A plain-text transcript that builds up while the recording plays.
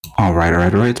All right.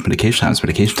 It's medication time. It's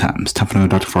medication time. It's time for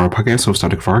another Dr. Fargo podcast. So it's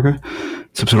Dr. Fargo.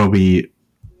 This episode I'll be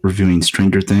reviewing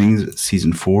Stranger Things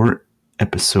Season 4,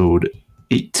 Episode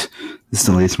 8. This is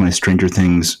the latest of my Stranger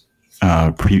Things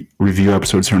review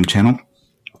episodes here on the channel.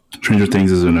 Stranger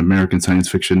Things is an American science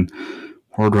fiction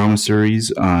horror drama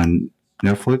series on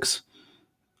Netflix.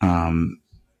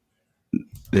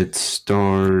 It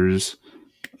stars...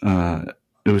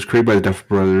 it was created by the Duffer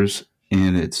Brothers,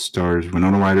 and it stars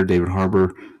Winona Ryder, David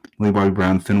Harbour, Millie Bobby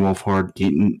Brown, Finn Wolfhard,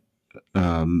 Gaten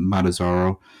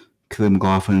Matazzaro, Kelly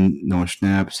McLaughlin, Noah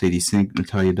Schnapp, Sadie Sink,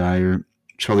 Natalia Dyer,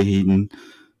 Charlie Heaton,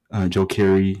 Joe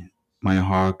Carey, Maya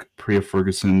Hawke, Priya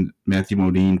Ferguson, Matthew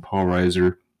Modine, Paul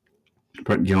Reiser,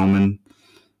 Brett Gelman,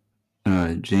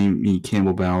 Jamie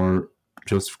Campbell Bower,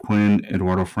 Joseph Quinn,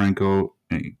 Eduardo Franco,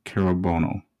 and Carol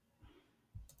Bono.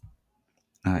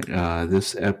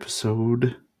 This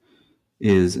episode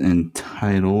is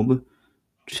entitled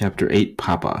Chapter 8,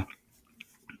 Papa.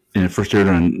 And it first aired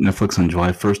on Netflix on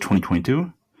July 1st,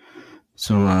 2022.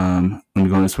 So let me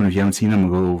go on this one. If you haven't seen it, I'm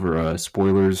going to go over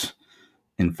spoilers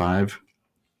in 5,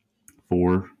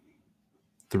 4,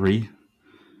 3,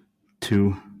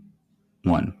 2,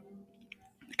 1.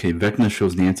 Okay, Vecna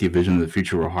shows Nancy a vision of the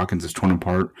future where Hawkins is torn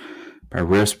apart by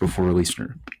Risk before releasing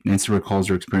her. Nancy recalls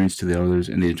her experience to the others,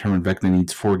 and they determine Vecna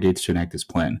needs 4 gates to enact his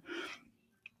plan.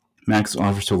 Max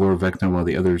offers to lure Vecna while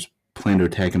the others plan to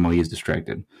attack him while he is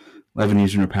distracted. Eleven,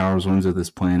 using her powers, learns of this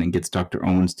plan and gets Dr.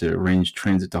 Owens to arrange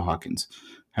transit to Hawkins.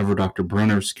 However, Dr.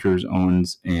 Brenner secures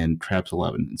Owens and traps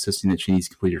Eleven, insisting that she needs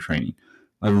to complete her training.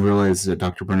 Eleven realizes that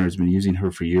Dr. Brenner has been using her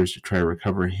for years to try to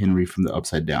recover Henry from the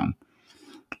Upside Down.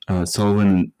 Sullivan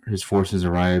and his forces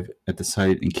arrive at the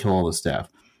site and kill all the staff.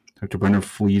 Dr. Brenner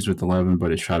flees with Eleven,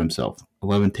 but is shot himself.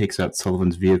 Eleven takes out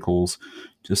Sullivan's vehicles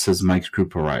just as Mike's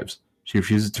group arrives. She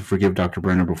refuses to forgive Dr.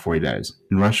 Brenner before he dies.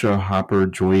 In Russia, Hopper,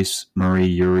 Joyce, Murray,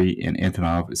 Yuri, and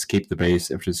Antonov escape the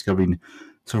base after discovering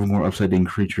several more upside-down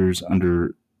creatures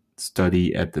under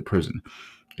study at the prison.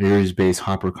 At Yuri's base,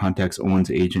 Hopper contacts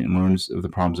Owen's agent and learns of the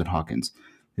problems at Hawkins.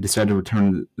 They decide to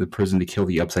return to the prison to kill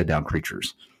the upside-down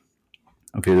creatures.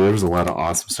 Okay, there was a lot of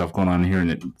awesome stuff going on here,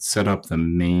 and it set up the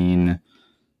main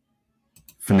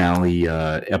finale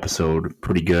episode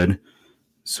pretty good.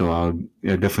 So I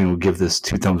definitely will give this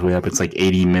 2 thumbs way up. It's like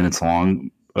 80 minutes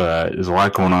long. There's a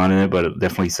lot going on in it, but it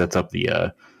definitely sets up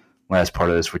the last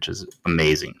part of this, which is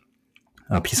amazing.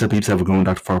 Peace out, peeps. Have a good one,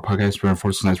 Dr. Fargo podcast.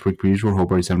 Reinforces nice week per usual. Hope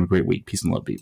everybody's having a great week. Peace and love, peeps.